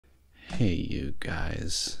Hey, you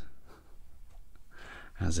guys.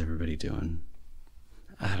 How's everybody doing?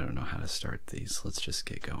 I don't know how to start these. Let's just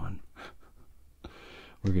get going.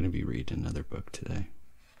 We're going to be reading another book today.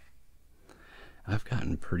 I've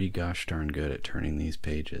gotten pretty gosh darn good at turning these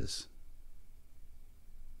pages.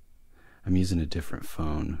 I'm using a different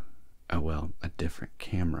phone. Oh, well, a different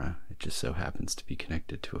camera. It just so happens to be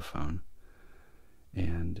connected to a phone.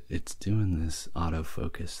 And it's doing this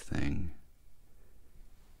autofocus thing.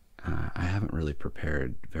 I haven't really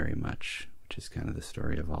prepared very much, which is kind of the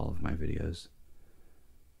story of all of my videos.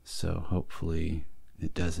 So hopefully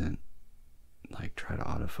it doesn't like try to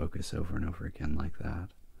autofocus over and over again like that.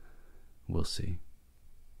 We'll see.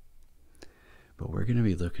 But we're going to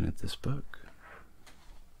be looking at this book.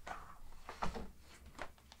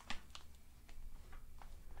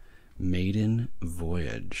 Maiden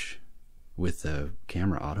Voyage. With the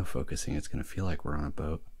camera autofocusing, it's going to feel like we're on a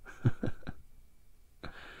boat.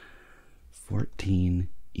 14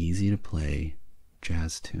 easy to play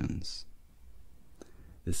jazz tunes.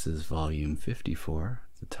 This is volume 54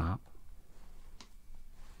 at the top.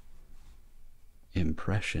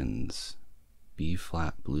 Impressions,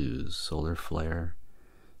 B-flat blues, solar flare,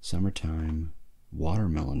 summertime,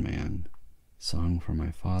 watermelon man, song for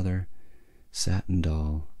my father, satin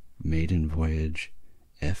doll, maiden voyage,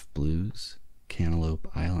 F blues,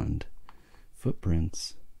 cantaloupe island,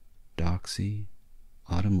 footprints, doxy,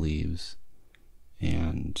 autumn leaves,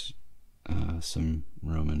 and some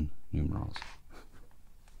Roman numerals.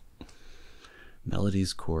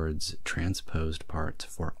 Melodies, chords, transposed parts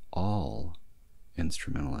for all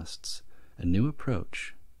instrumentalists. A new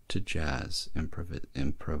approach to jazz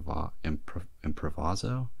improvisation by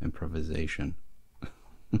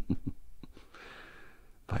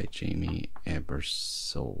Jamey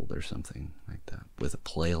Aebersold or something like that, with a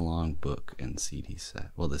play-along book and CD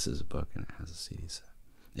set. Well, this is a book and it has a CD set.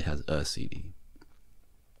 It has a CD.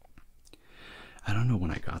 I don't know when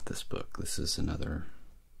I got this book. This is another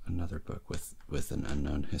book with an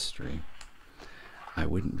unknown history. I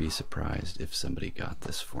wouldn't be surprised if somebody got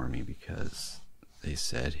this for me because they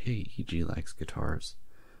said, hey, Egee likes guitars.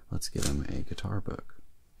 Let's get him a guitar book.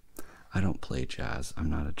 I don't play jazz. I'm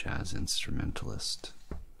not a jazz instrumentalist.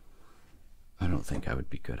 I don't think I would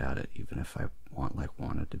be good at it even if I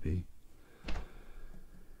wanted to be.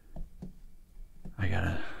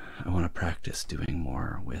 I want to practice doing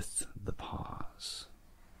more with the pause,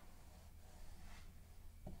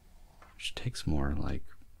 which takes more like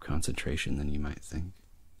concentration than you might think.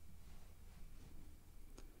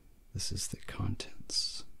 This is the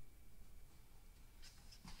contents.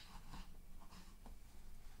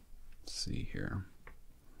 Let's see here.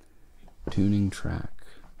 Tuning track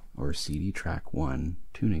or CD track 1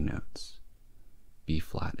 tuning notes, B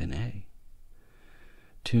flat and A.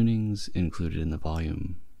 Tunings included in the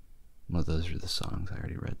volume. Well, those are the songs. I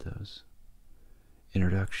already read those.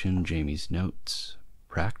 Introduction, Jamey's notes,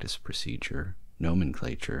 practice procedure,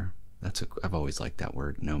 nomenclature. I've always liked that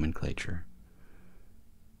word, nomenclature.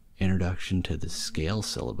 Introduction to the scale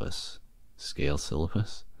syllabus,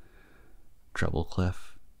 treble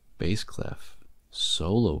clef, bass clef,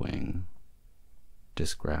 soloing,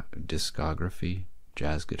 discography,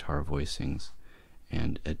 jazz guitar voicings,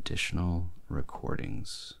 and additional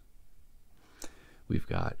recordings. We've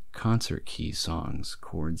got concert key songs,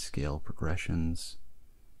 chord scale progressions,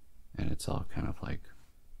 and it's all kind of like,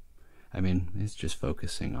 I mean, it's just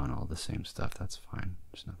focusing on all the same stuff. That's fine.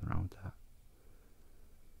 There's nothing wrong with that.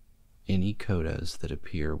 Any codas that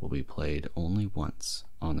appear will be played only once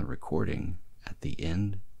on the recording at the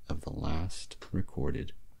end of the last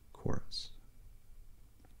recorded chorus.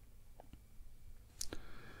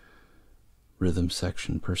 Rhythm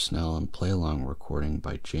section personnel and play-along recording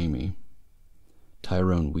by Jamey.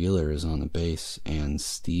 Tyrone Wheeler is on the bass and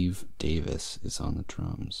Steve Davis is on the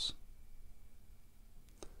drums.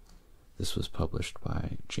 This was published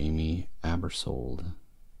by Jamey Aebersold.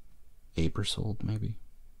 Aebersold, maybe?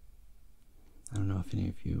 I don't know if any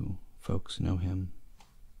of you folks know him.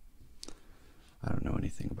 I don't know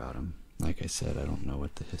anything about him. Like I said, I don't know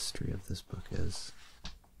what the history of this book is.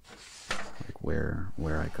 Like where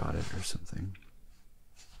I got it or something.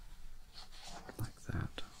 Like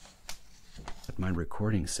that. But my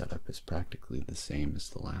recording setup is practically the same as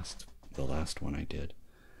the last one I did.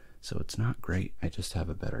 So it's not great. I just have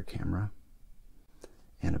a better camera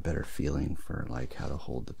and a better feeling for like how to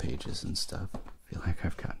hold the pages and stuff. I feel like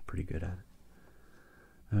I've gotten pretty good at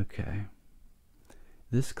it. Okay.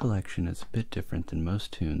 This collection is a bit different than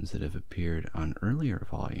most tunes that have appeared on earlier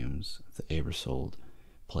volumes of the Aebersold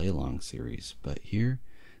play-along series, but here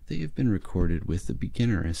they have been recorded with the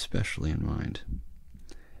beginner especially in mind.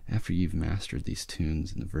 After you've mastered these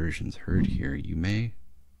tunes and the versions heard here, you may...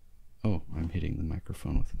 Oh, I'm hitting the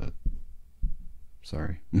microphone with a...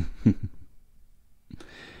 Sorry.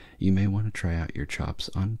 You may want to try out your chops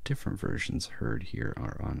on different versions heard here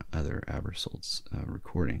or on other Aebersold's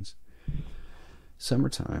recordings.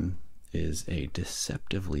 Summertime is a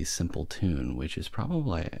deceptively simple tune, which is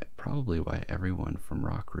probably why everyone from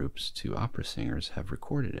rock groups to opera singers have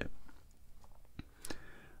recorded it.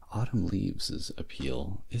 Autumn Leaves'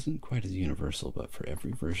 appeal isn't quite as universal, but for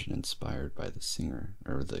every version inspired by the singer,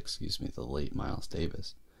 or the late Miles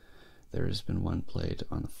Davis, there has been one played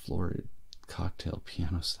on the florid cocktail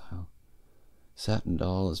piano style. Satin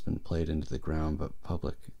Doll has been played into the ground, but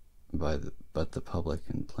the public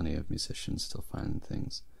and plenty of musicians still find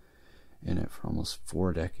things in it for almost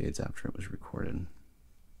 4 decades after it was recorded.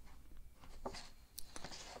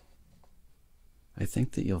 I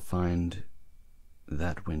think that you'll find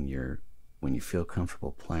that when you feel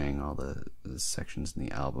comfortable playing all the sections in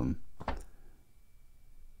the album,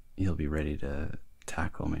 you'll be ready to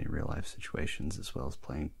tackle many real-life situations as well as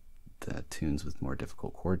playing the tunes with more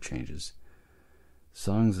difficult chord changes.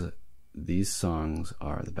 These songs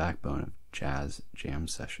are the backbone of jazz jam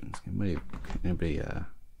sessions. Anybody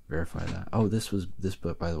verify that? Oh, this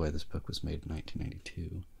book, by the way, this book was made in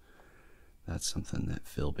 1992. That's something that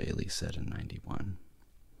Phil Bailey said in 91.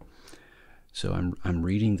 So I'm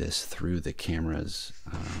reading this through the cameras,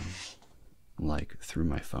 like through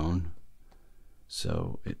my phone.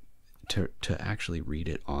 So to actually read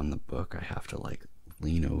it on the book, I have to like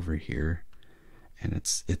lean over here, and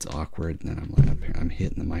it's awkward. And then I'm like up here, I'm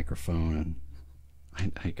hitting the microphone,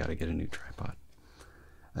 and I gotta get a new tripod.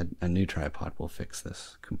 A new tripod will fix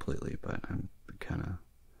this completely, but I'm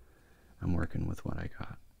working with what I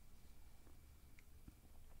got.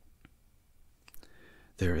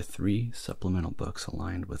 There are 3 supplemental books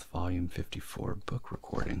aligned with Volume 54 book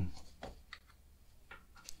recording.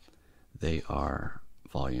 They are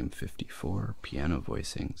Volume 54 Piano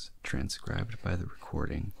Voicings, transcribed by the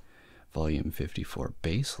recording, Volume 54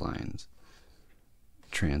 Bass Lines,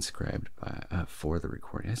 transcribed by for the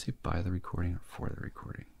recording. Did I say by the recording or for the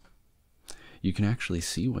recording? You can actually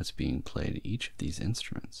see what's being played at each of these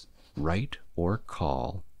instruments. Write or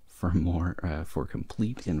call for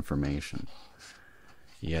complete information.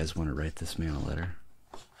 You guys want to write this man a letter?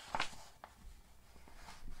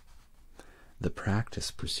 The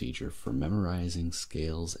practice procedure for memorizing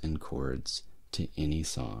scales and chords to any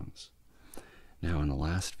songs. Now, in the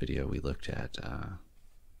last video, we looked at, I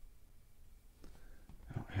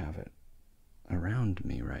don't have it around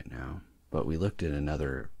me right now, but we looked at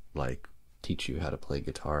another, like, teach you how to play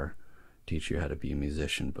guitar, teach you how to be a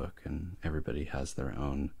musician book, and everybody has their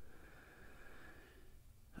own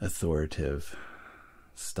authoritative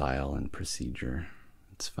style and procedure.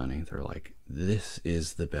 It's funny, they're like, this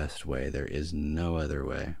is the best way, there is no other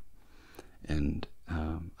way. And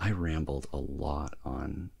I rambled a lot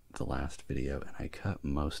on the last video, and I cut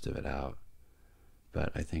most of it out,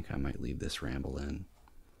 but I think I might leave this ramble in.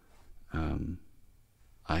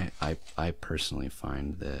 I personally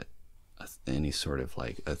find that any sort of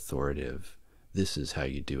like authoritative, this is how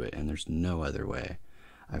you do it and there's no other way,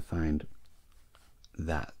 I find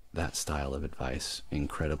that style of advice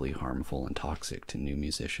incredibly harmful and toxic to new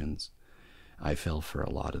musicians. I fell for a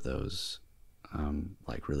lot of those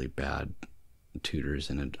like really bad tutors,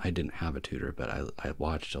 and I didn't have a tutor, but I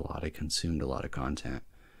watched a lot, I consumed a lot of content,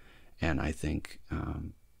 and I think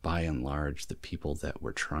by and large the people that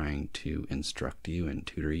were trying to instruct you and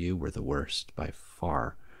tutor you were the worst by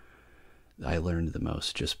far. I learned the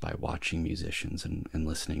most just by watching musicians and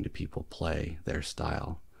listening to people play their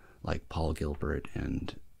style, like Paul Gilbert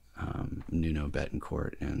and Nuno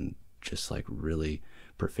Betancourt, and just like really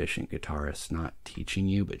proficient guitarists, not teaching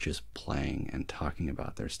you, but just playing and talking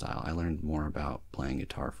about their style. I learned more about playing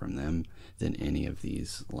guitar from them than any of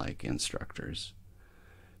these like instructors.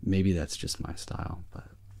 Maybe that's just my style, but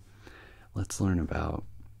let's learn about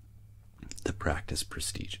the practice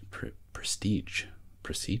procedure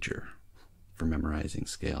for memorizing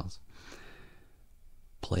scales.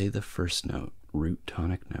 Play the first note, root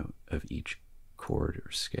tonic note of each chord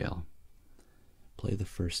or scale. Play the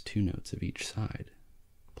first 2 notes of each side.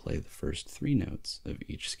 Play the first 3 notes of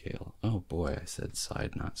each scale. Oh boy, I said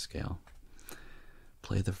side, not scale.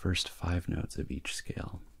 Play the first 5 notes of each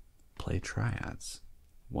scale. Play triads,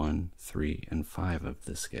 1, 3, and 5 of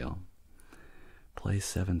the scale. Play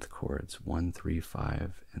 7th chords, 1, 3,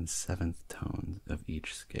 5, and 7th tones of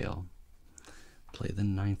each scale. Play the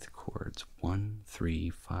 9th chords, 1, 3,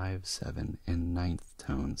 5, 7, and 9th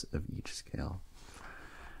tones of each scale.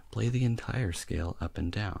 Play the entire scale up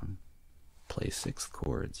and down. Play 6th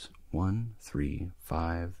chords, 1, 3,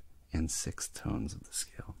 5, and 6th tones of the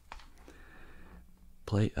scale.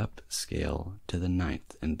 Play up scale to the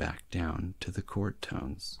 9th and back down to the chord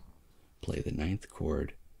tones. Play the 9th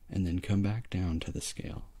chord and then come back down to the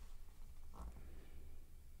scale.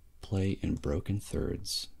 Play in broken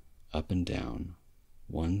thirds, up and down,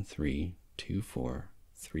 1, 3, 2, 4,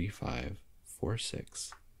 3, 5, 4,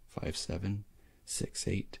 6, 5, 7, 6,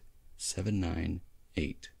 8, 7, 9,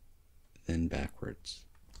 8, then backwards.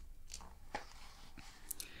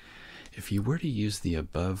 If you were to use the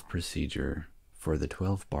above procedure for the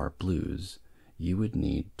 12-bar blues, you would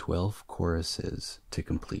need 12 choruses to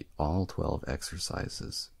complete all 12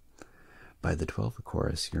 exercises. By the 12th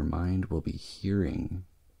chorus, your mind will be hearing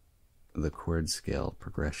the chord scale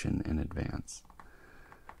progression in advance.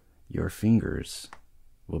 Your fingers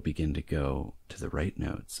will begin to go to the right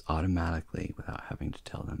notes automatically without having to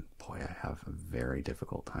tell them. Boy, I have a very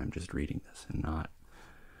difficult time just reading this and not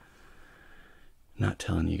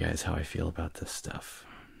telling you guys how I feel about this stuff.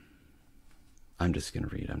 I'm just going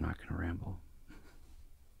to read, I'm not going to ramble.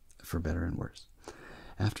 For better and worse.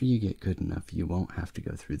 After you get good enough, you won't have to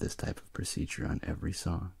go through this type of procedure on every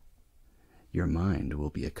song. Your mind will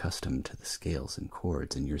be accustomed to the scales and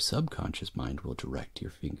chords, and your subconscious mind will direct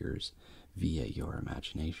your fingers via your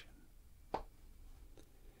imagination.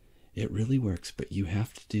 It really works, but you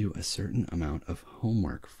have to do a certain amount of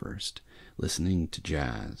homework first. Listening to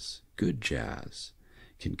jazz, good jazz,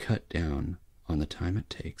 can cut down on the time it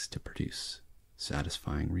takes to produce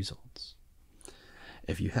satisfying results.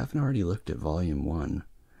 If you haven't already looked at Volume 1,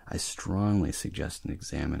 I strongly suggest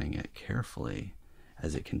examining it carefully,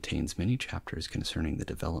 as it contains many chapters concerning the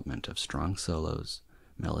development of strong solos,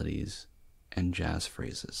 melodies, and jazz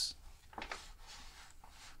phrases.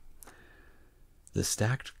 The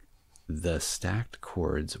stacked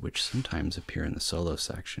chords, which sometimes appear in the solo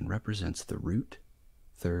section, represents the root,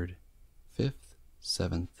 3rd, 5th,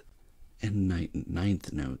 7th, and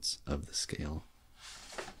 9th notes of the scale.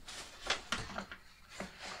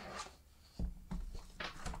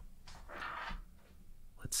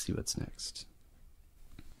 Let's see what's next.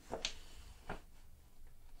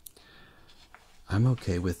 I'm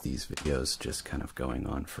okay with these videos just kind of going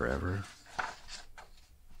on forever.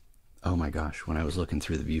 Oh my gosh, when I was looking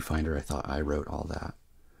through the viewfinder, I thought I wrote all that.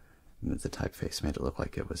 And the typeface made it look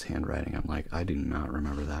like it was handwriting. I'm like, I do not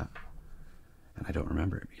remember that. And I don't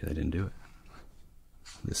remember it because I didn't do it.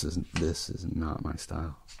 This is not my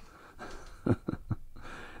style.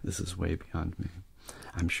 This is way beyond me.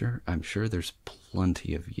 I'm sure there's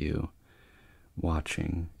plenty of you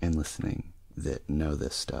watching and listening that know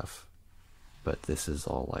this stuff, but this is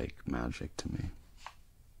all like magic to me.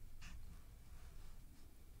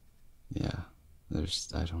 Yeah,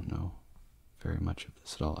 I don't know very much of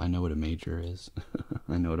this at all. I know what a major is.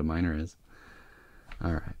 I know what a minor is.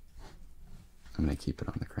 Alright. I'm going to keep it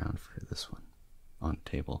on the ground for this one. On the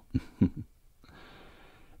table.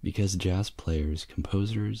 Because jazz players,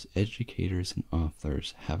 composers, educators, and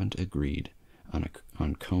authors haven't agreed on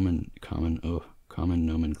common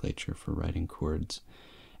nomenclature for writing chords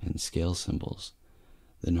and scale symbols,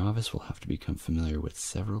 the novice will have to become familiar with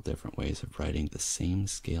several different ways of writing the same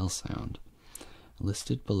scale sound.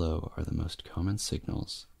 Listed below are the most common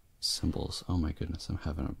symbols. Oh my goodness, I'm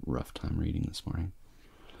having a rough time reading this morning.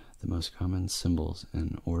 The most common symbols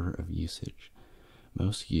in order of usage,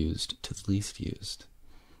 most used to the least used.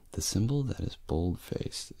 The symbol that is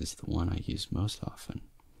bold-faced is the one I use most often.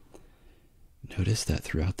 Notice that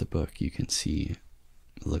throughout the book you can see,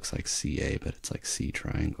 it looks like CA, but it's like C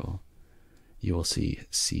triangle. You will see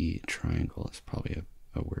C triangle is probably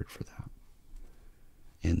a word for that.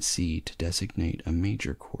 And C to designate a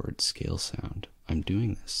major chord scale sound. I'm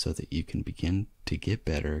doing this so that you can begin to get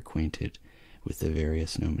better acquainted with the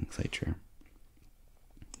various nomenclature.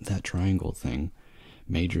 That triangle thing,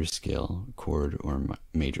 major scale chord or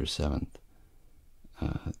major 7th,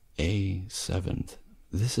 A 7th.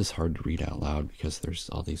 This is hard to read out loud because there's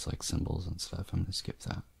all these like symbols and stuff. I'm going to skip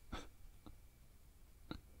that.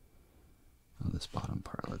 Oh, this bottom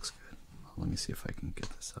part looks good. Well, let me see if I can get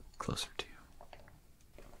this up closer to you.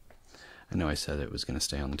 I know I said it was going to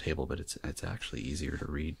stay on the table, but it's actually easier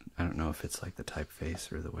to read. I don't know if it's like the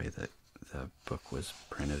typeface or the way that the book was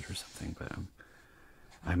printed or something, but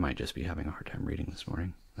I might just be having a hard time reading this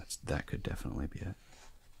morning. That could definitely be it.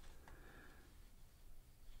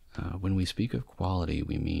 When we speak of quality,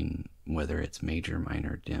 we mean whether it's major,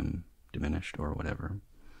 minor, dim, diminished, or whatever.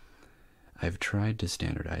 I've tried to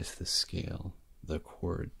standardize the scale, the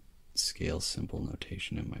chord scale symbol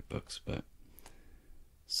notation in my books, but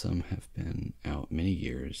some have been out many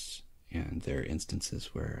years, and there are instances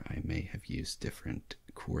where I may have used different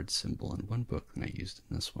chord symbol in one book than I used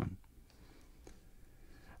in this one.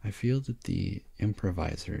 I feel that the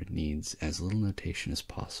improviser needs as little notation as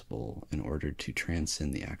possible in order to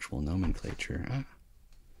transcend the actual nomenclature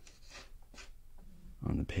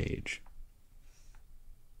on the page.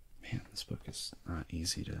 Man, this book is not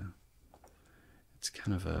easy to... It's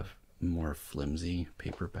kind of a more flimsy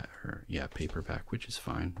paperback, paperback, which is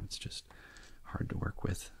fine. It's just hard to work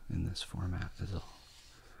with in this format is all.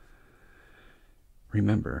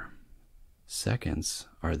 Remember, seconds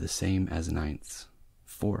are the same as ninths.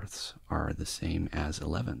 Fourths are the same as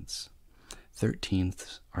 11ths.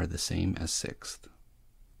 13ths are the same as 6th.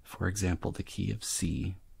 For example, the key of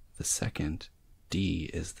C, the second D,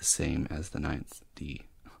 is the same as the ninth D.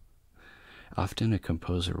 Often a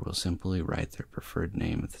composer will simply write their preferred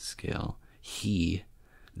name of the scale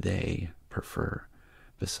they prefer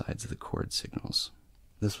besides the chord signals.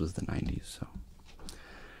 This was the 90s, so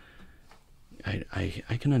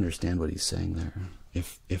I can understand what he's saying there.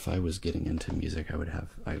 If I was getting into music, I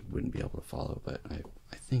wouldn't be able to follow, but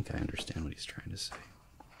I think I understand what he's trying to say.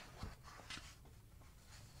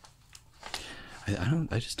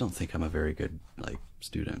 I just don't think I'm a very good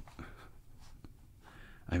student.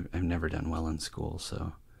 I've never done well in school,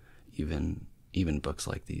 so even books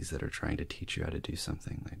like these that are trying to teach you how to do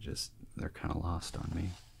something, they're kind of lost on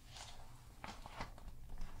me.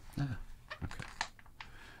 Okay.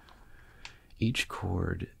 Each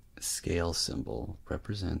chord scale symbol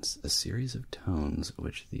represents a series of tones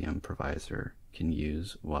which the improviser can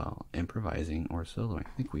use while improvising or soloing.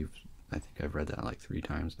 I think I've read that like 3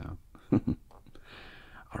 times now.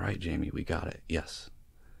 All right, Jamie, we got it. Yes.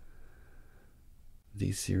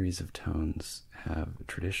 These series of tones have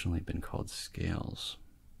traditionally been called scales.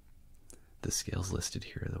 The scales listed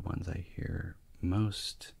here are the ones I hear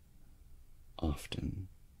most often.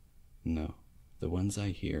 No, the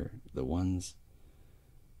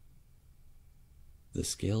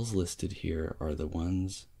scales listed here are the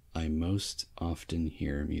ones I most often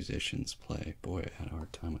hear musicians play. Boy, I had a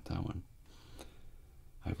hard time with that one.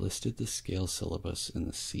 I've listed the scale syllabus in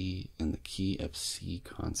the key of C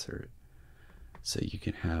concert, so you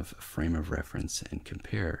can have a frame of reference and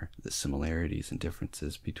compare the similarities and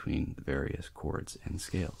differences between the various chords and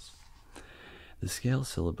scales. The scale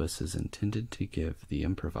syllabus is intended to give the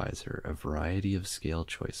improviser a variety of scale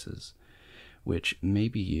choices, which may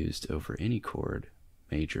be used over any chord: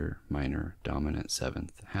 major, minor, dominant,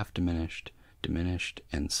 seventh, half diminished, diminished,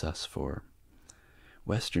 and sus4.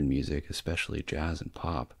 Western music, especially jazz and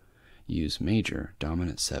pop, use major,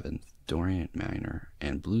 dominant seventh, Doriant minor,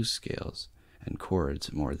 and blues scales and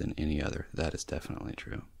chords more than any other. That is definitely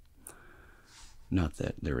true. Not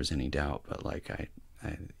that there was any doubt, but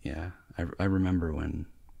I remember when,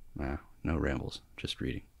 no rambles, just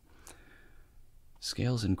reading.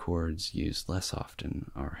 Scales and chords used less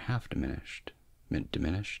often are half diminished,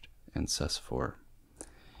 mid-diminished, and sus4.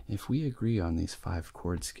 If we agree on these 5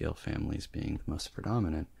 chord scale families being the most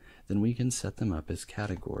predominant, then we can set them up as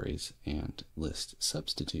categories and list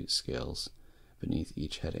substitute scales beneath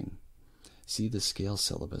each heading. See the scale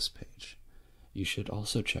syllabus page. You should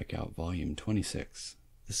also check out volume 26,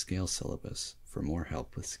 the scale syllabus, for more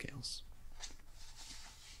help with scales.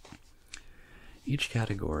 Each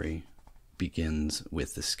category begins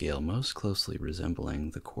with the scale most closely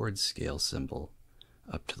resembling the chord scale symbol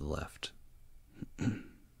up to the left.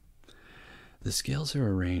 The scales are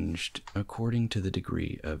arranged according to the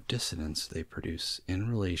degree of dissonance they produce in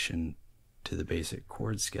relation to the basic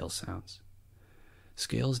chord scale sounds.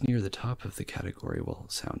 Scales near the top of the category will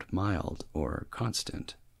sound mild or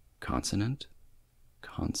constant. Consonant?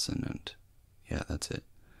 Consonant. Yeah, that's it.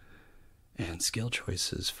 And scale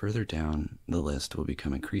choices further down the list will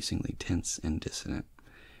become increasingly tense and dissonant.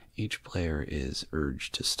 Each player is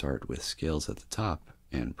urged to start with scales at the top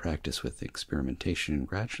and practice with experimentation and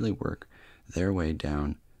gradually work their way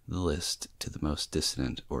down the list to the most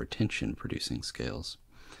dissonant or tension-producing scales.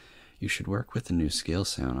 You should work with the new scale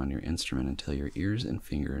sound on your instrument until your ears and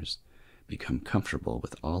fingers become comfortable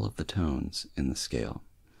with all of the tones in the scale.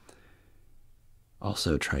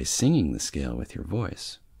 Also, try singing the scale with your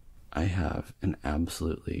voice. I have an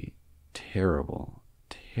absolutely terrible,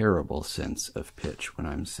 terrible sense of pitch when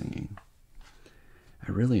I'm singing.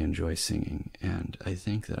 I really enjoy singing, and I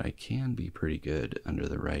think that I can be pretty good under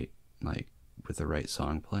the right, with the right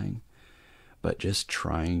song playing. But just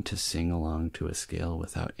trying to sing along to a scale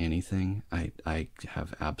without anything, I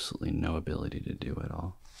have absolutely no ability to do it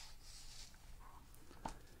all.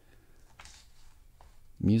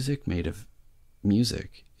 Music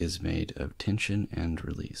is made of tension and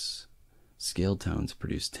release. Scale tones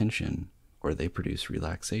produce tension, or they produce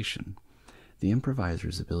relaxation. The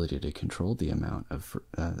improviser's ability to control the amount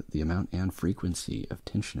and frequency of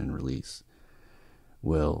tension and release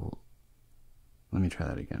will, let me try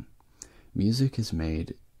that again. Music is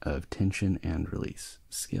made of tension and release.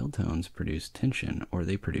 Scale tones produce tension or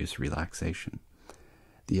they produce relaxation.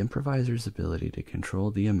 The improviser's ability to control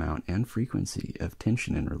the amount and frequency of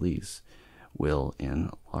tension and release will, in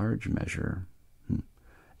large measure,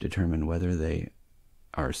 determine whether they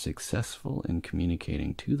are successful in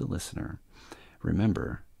communicating to the listener.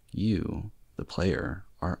 Remember, you, the player,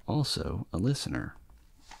 are also a listener.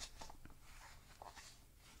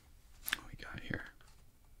 What we got here?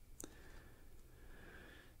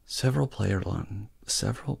 Several play-along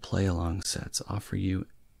sets offer you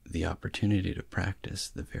the opportunity to practice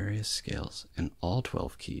the various scales in all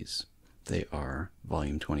 12 keys. They are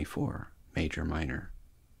Volume 24, Major Minor,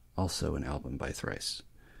 also an album by Thrice.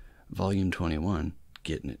 Volume 21,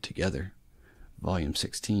 Getting It Together. Volume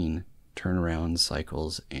 16, Turnaround,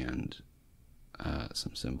 Cycles, and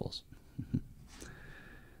some cymbals.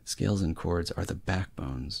 Scales and chords are the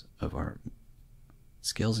backbone of our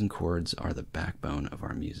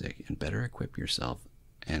music,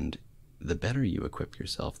 and the better you equip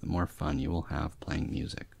yourself, the more fun you will have playing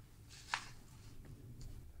music.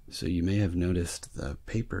 So you may have noticed the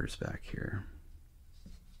papers back here.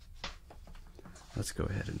 Let's go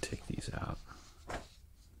ahead and take these out.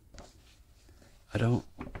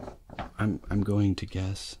 I'm going to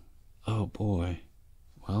guess. Oh boy.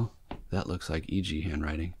 Well, that looks like Egee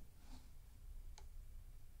handwriting.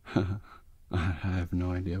 I have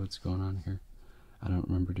no idea what's going on here. I don't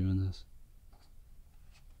remember doing this.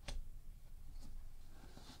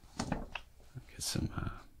 Get some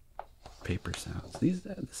paper sounds.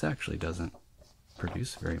 This actually doesn't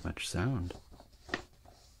produce very much sound. How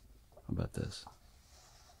about this?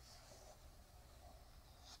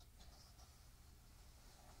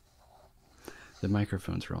 The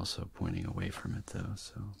microphones are also pointing away from it though,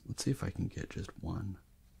 so let's see if I can get just one.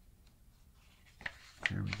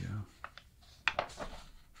 There we go.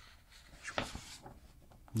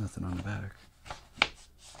 Nothing on the back.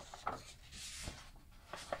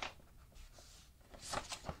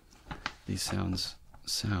 These sounds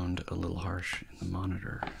sound a little harsh in the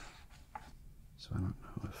monitor, so I don't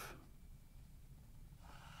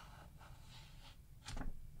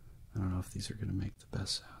know if these are going to make the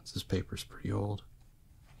best sounds. This paper's pretty old.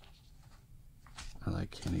 I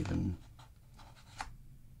can't even.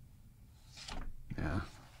 Yeah,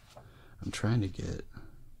 I'm trying to get.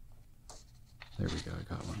 There we go. I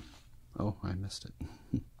got one. Oh, I missed it. There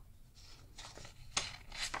we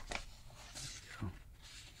go.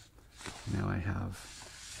 Now I have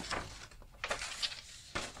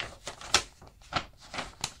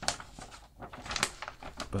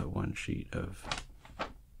but one sheet of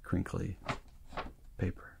crinkly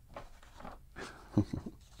paper.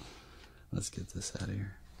 Let's get this out of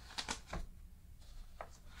here.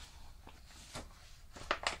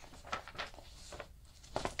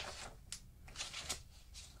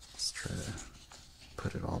 Let's try to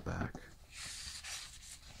put it all back.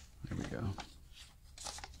 There we go.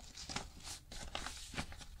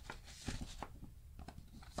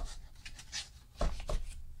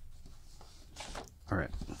 All right,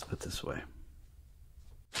 let's put this away.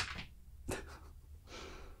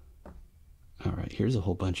 All right, here's a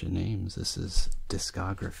whole bunch of names. This is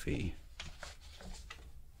discography.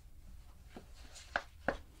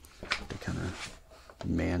 They kind of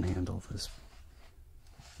manhandle this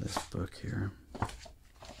book here.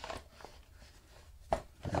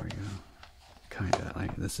 There we go. Kinda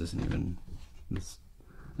like this isn't even this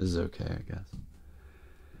is okay, I guess.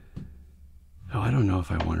 Oh, I don't know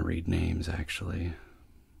if I want to read names actually.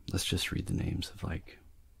 Let's just read the names of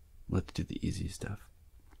let's do the easy stuff.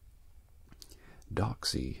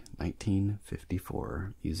 Doxy,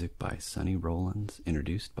 1954, music by Sonny Rollins,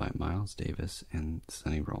 introduced by Miles Davis and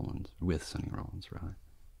Sonny Rollins, rather.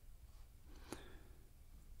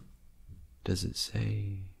 Does it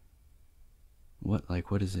say, what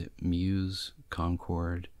is it? Muse,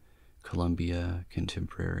 Concord, Columbia,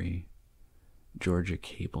 Contemporary, Georgia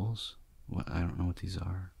Cables? What? I don't know what these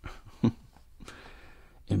are.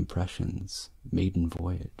 Impressions, Maiden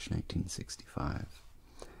Voyage, 1965.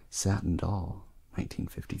 Satin Doll,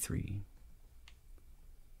 1953.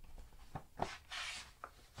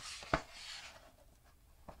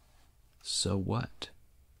 So What?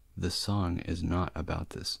 The song is not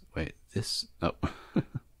about this. Wait, this. Oh.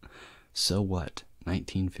 So What?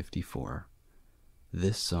 1954.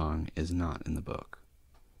 This song is not in the book.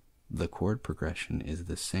 The chord progression is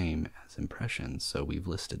the same as Impressions, so we've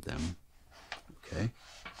listed them. Okay.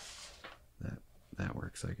 That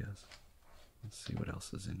works, I guess. Let's see what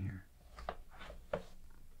else is in here.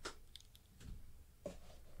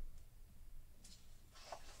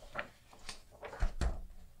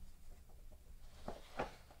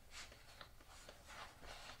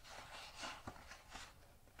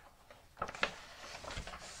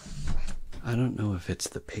 I don't know if it's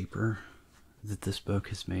the paper that this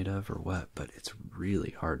book is made of or what, but it's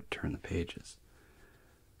really hard to turn the pages.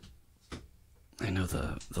 I know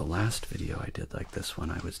the last video I did like this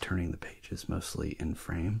one, I was turning the pages mostly in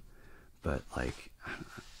frame, but like,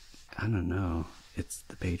 I don't know,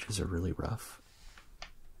 the pages are really rough.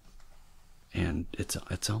 And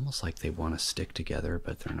it's almost like they want to stick together,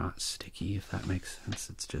 but they're not sticky, if that makes sense.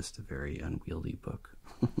 It's just a very unwieldy book.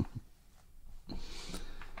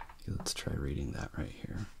 Let's try reading that right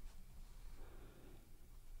here.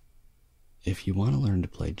 If you want to learn to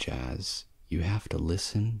play jazz, you have to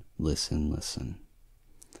listen, listen, listen.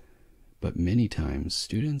 But many times,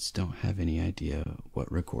 students don't have any idea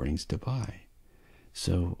what recordings to buy.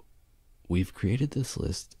 So, we've created this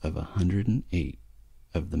list of 108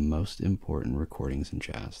 of the most important recordings in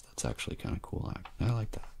jazz. That's actually kind of cool. I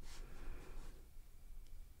like that.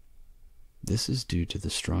 This is due to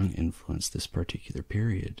the strong influence this particular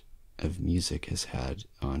period of music has had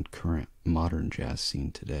on current modern jazz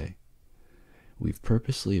scene today. We've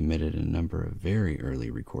purposely omitted a number of very early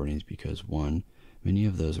recordings because 1, many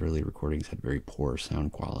of those early recordings had very poor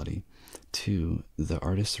sound quality. 2, the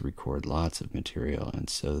artists record lots of material, and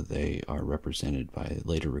so they are represented by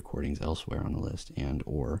later recordings elsewhere on the list, and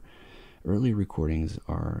or early recordings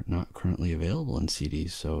are not currently available in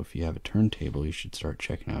CDs, so if you have a turntable, you should start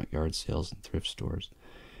checking out yard sales and thrift stores.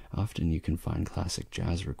 Often you can find classic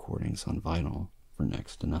jazz recordings on vinyl for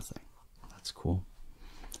next to nothing. That's cool.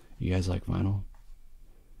 You guys like vinyl?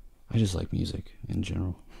 I just like music in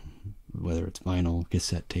general. Whether it's vinyl,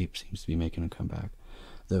 cassette tape seems to be making a comeback.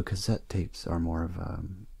 Though cassette tapes are more of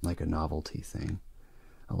like a novelty thing.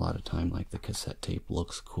 A lot of time, like the cassette tape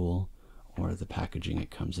looks cool, or the packaging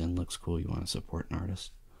it comes in looks cool. You want to support an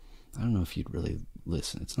artist. I don't know if you'd really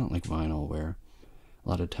listen. It's not like vinyl where a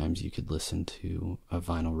lot of times you could listen to a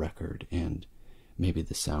vinyl record and maybe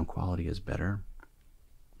the sound quality is better.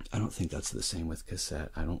 I don't think that's the same with cassette.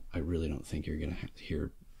 I really don't think you're gonna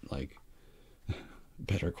hear like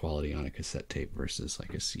better quality on a cassette tape versus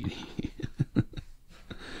like a CD.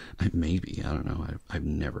 Maybe, I don't know. I've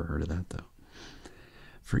never heard of that though.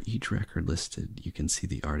 For each record listed, you can see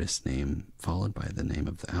the artist's name followed by the name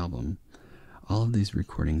of the album. All of these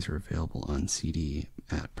recordings are available on CD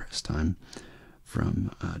at press time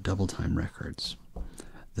from Double Time Records.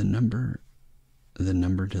 The number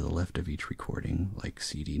to the left of each recording, like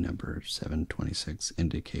CD number 726,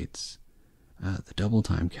 indicates the Double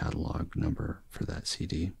Time catalog number for that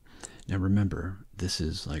CD. Now remember, this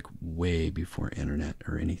is like way before internet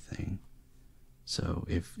or anything. So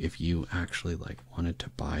if you actually like wanted to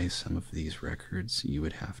buy some of these records, you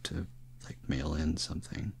would have to like mail in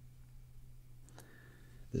something.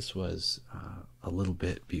 This was a little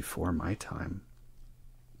bit before my time.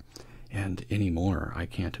 And anymore, I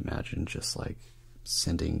can't imagine just like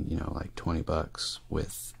sending, like $20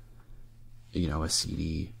 with, a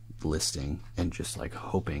CD listing and just like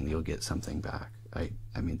hoping you'll get something back. I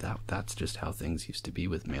mean, that's just how things used to be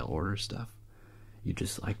with mail order stuff. You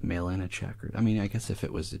just like mail in a check, or I mean, I guess if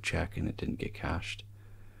it was a check and it didn't get cashed,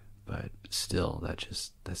 but still, that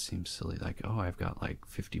seems silly. Like, oh, I've got like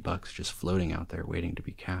 $50 just floating out there waiting to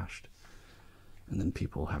be cashed, and then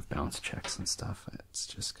people have bounce checks and stuff. It's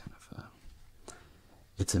just kind of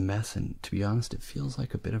it's a mess, and to be honest, it feels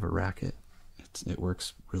like a bit of a racket. It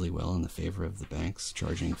works really well in the favor of the banks,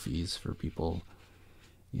 charging fees for people,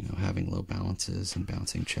 having low balances and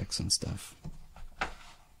bouncing checks and stuff.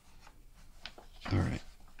 All right,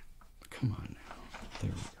 come on now.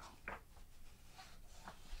 There we go.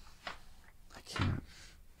 I can't.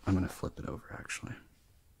 I'm going to flip it over, actually.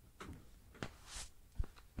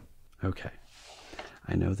 Okay.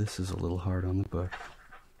 I know this is a little hard on the book,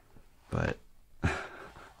 but it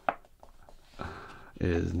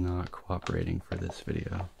is not cooperating for this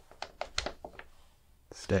video.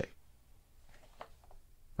 Stay.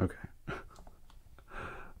 Okay.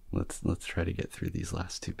 Let's try to get through these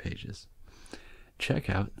last 2 pages. Check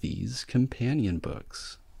out these companion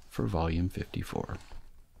books for Volume 54.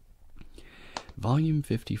 Volume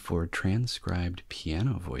 54 Transcribed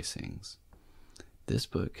Piano Voicings. This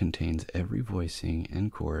book contains every voicing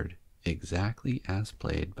and chord exactly as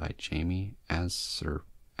played by Jamey Aebersold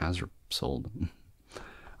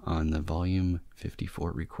on the Volume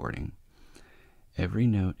 54 recording. Every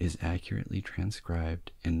note is accurately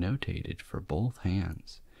transcribed and notated for both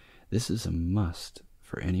hands. This is a must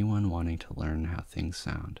for anyone wanting to learn how things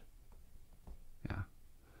sound. Yeah.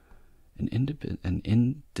 An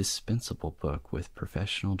indispensable book with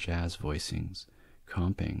professional jazz voicings,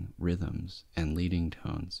 comping, rhythms, and leading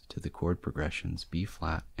tones to the chord progressions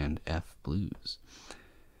B-flat and F blues.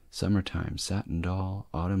 Summertime, Satin Doll,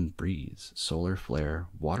 Autumn Breeze, Solar Flare,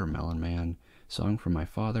 Watermelon Man, Song from My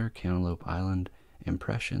Father, Cantaloupe Island,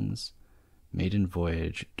 Impressions, Maiden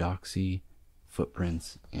Voyage, Doxy,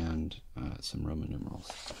 Footprints, and some Roman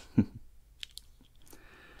numerals.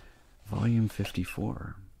 Volume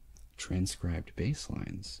 54, Transcribed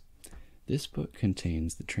Basslines. This book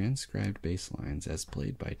contains the transcribed basslines as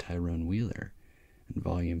played by Tyrone Wheeler and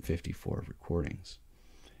Volume 54 recordings.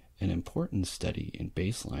 An important study in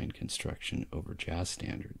bassline construction over jazz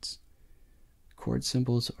standards. Chord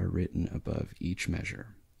symbols are written above each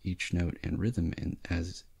measure, each note and rhythm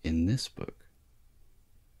as in this book.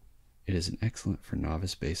 It is an excellent for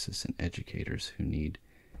novice bassists and educators who need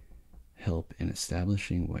help in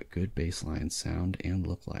establishing what good bass lines sound and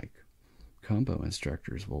look like. Combo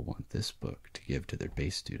instructors will want this book to give to their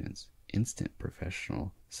bass students instant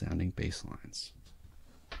professional sounding bass lines.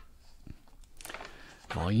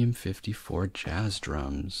 Volume 54, Jazz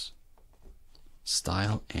Drums,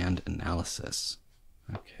 Style and Analysis.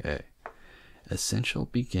 Okay. Essential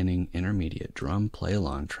beginning intermediate drum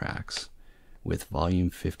play-along tracks with Volume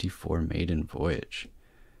 54, Maiden Voyage.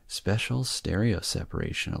 Special stereo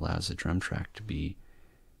separation allows a drum track to be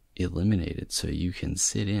eliminated so you can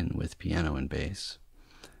sit in with piano and bass.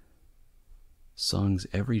 Songs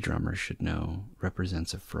every drummer should know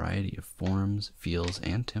represents a variety of forms, feels,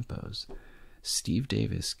 and tempos. Steve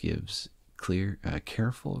Davis gives clear,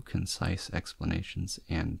 careful, concise explanations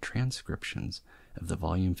and transcriptions of the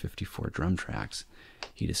Volume 54 drum tracks.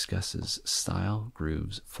 He discusses style,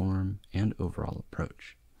 grooves, form, and overall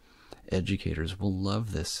approach. Educators will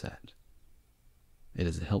love this set. It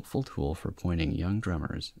is a helpful tool for pointing young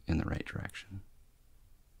drummers in the right direction.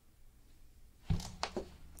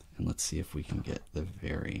 And let's see if we can get the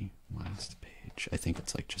very last page. I think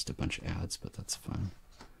it's like just a bunch of ads, but that's fun.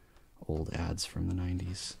 Old ads from the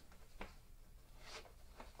 90s.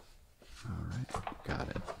 Alright, got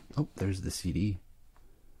it. Oh, there's the CD.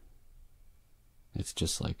 It's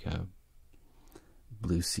just like a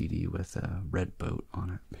blue CD with a red boat on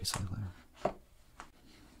it, basically.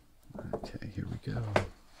 Okay, here we go.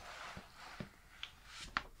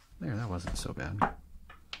 There, that wasn't so bad.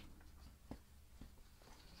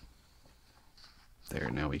 There,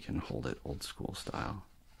 now we can hold it old school style.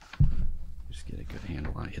 Just get a good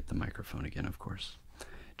handle on it. Hit the microphone again, of course.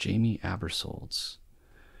 Jamey Aebersold's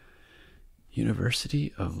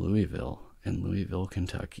University of Louisville in Louisville,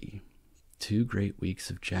 Kentucky. 2 great weeks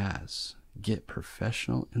of jazz. Get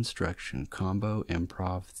professional instruction, combo,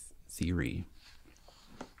 improv, theory.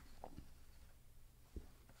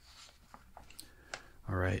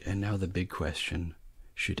 All right, and now the big question.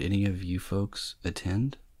 Should any of you folks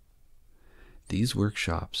attend? These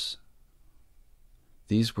workshops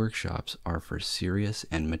are for serious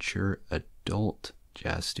and mature adult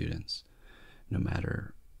jazz students, no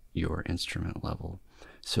matter your instrument level.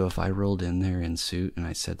 So if I rolled in there in suit and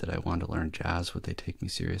I said that I wanted to learn jazz, would they take me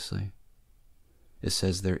seriously? It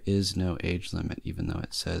says there is no age limit, even though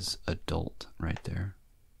it says adult right there.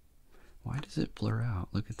 Why does it blur out?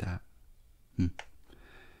 Look at that.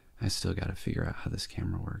 I still got to figure out how this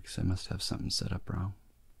camera works. I must have something set up wrong.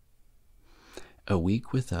 A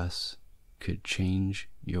week with us could change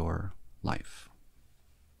your life.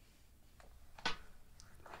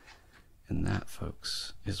 And that,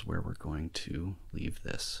 folks, is where we're going to leave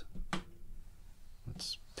this.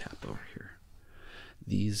 Let's tap over here.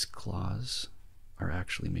 These claws are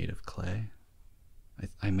actually made of clay.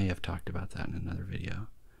 I may have talked about that in another video.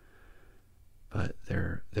 But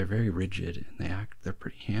they're very rigid and they're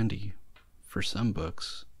pretty handy for some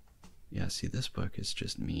books. Yeah, see, this book is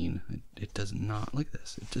just mean. It does not, look at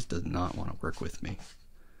this, it just does not want to work with me.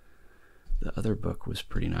 The other book was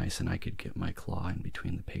pretty nice and I could get my claw in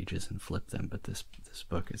between the pages and flip them, but this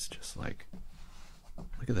book is just like,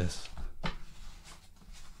 look at this.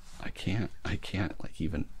 I can't like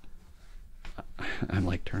even, I'm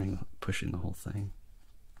like pushing the whole thing.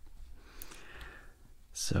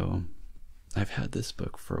 So I've had this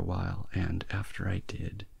book for a while, and after I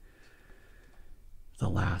did the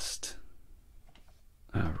last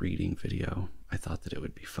reading video, I thought that it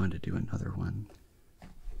would be fun to do another one.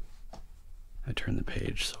 I turned the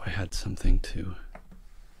page so I had something to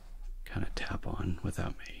kind of tap on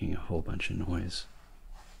without making a whole bunch of noise.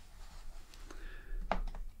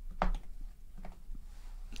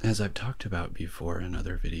 As I've talked about before in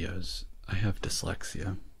other videos, I have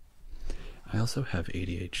dyslexia. I also have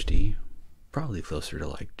ADHD, probably closer to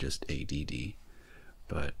like just ADD,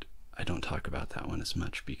 but I don't talk about that one as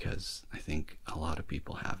much because I think a lot of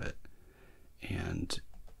people have it, and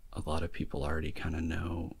a lot of people already kind of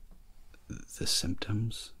know the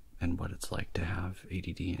symptoms and what it's like to have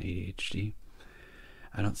ADD and ADHD.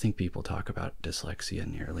 I don't think people talk about dyslexia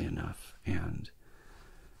nearly enough, and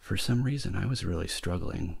for some reason I was really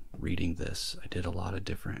struggling reading this. I did a lot of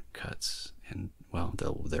different cuts, and well,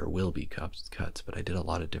 there will be cuts, but I did a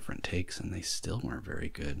lot of different takes and they still weren't very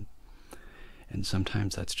good. And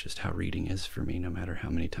sometimes that's just how reading is for me. No matter how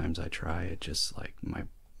many times I try, it just like my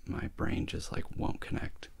brain just like won't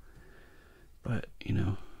connect. But you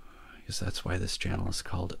know, I guess that's why this channel is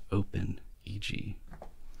called Open Egee.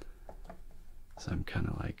 So I'm kind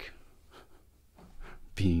of like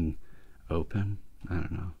being open. I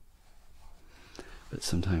don't know. But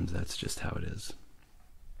sometimes that's just how it is.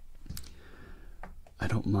 I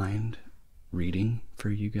don't mind reading for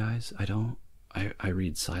you guys. I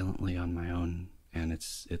read silently on my own, and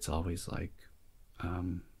it's always like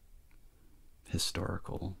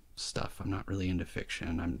historical stuff. I'm not really into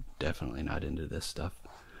fiction. I'm definitely not into this stuff.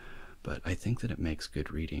 But I think that it makes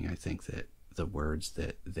good reading. I think that the words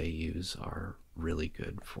that they use are really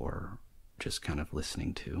good for just kind of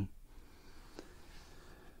listening to.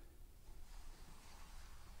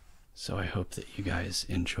 So I hope that you guys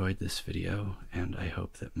enjoyed this video, and I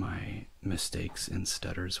hope that my mistakes and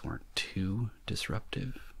stutters weren't too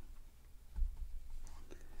disruptive.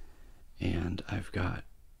 And I've got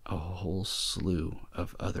a whole slew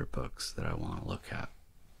of other books that I want to look at.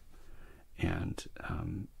 And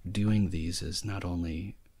doing these is not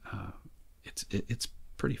only, it's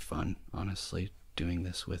pretty fun, honestly, doing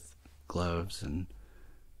this with gloves and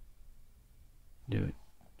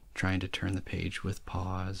trying to turn the page with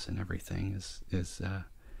pause and everything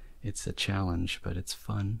it's a challenge, but it's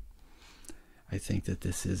fun. I think that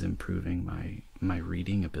this is improving my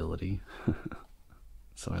reading ability,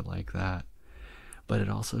 so I like that. But it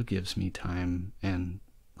also gives me time, and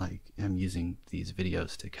like I'm using these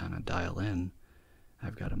videos to kind of dial in.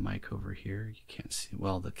 I've got a mic over here. You can't see,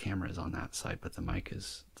 well, the camera is on that side, but the mic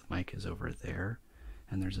is over there,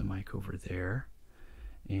 and there's a mic over there,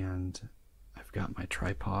 and I've got my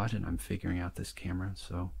tripod, and I'm figuring out this camera.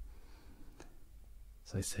 So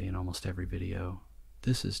as I say in almost every video,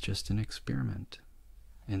 this is just an experiment,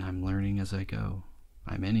 and I'm learning as I go.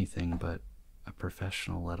 I'm anything but a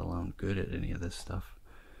professional, let alone good at any of this stuff.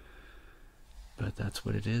 But that's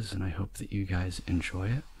what it is, and I hope that you guys enjoy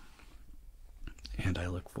it. And I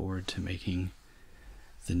look forward to making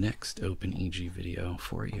the next Open Egee video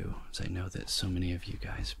for you, as I know that so many of you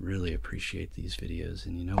guys really appreciate these videos.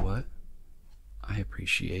 And you know what? I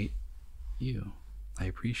appreciate you. I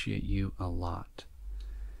appreciate you a lot.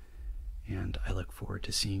 And I look forward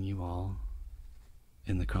to seeing you all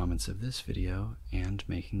in the comments of this video and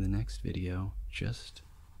making the next video just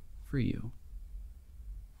for you.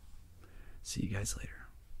 See you guys later.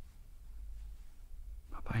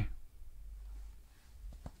 Bye-bye.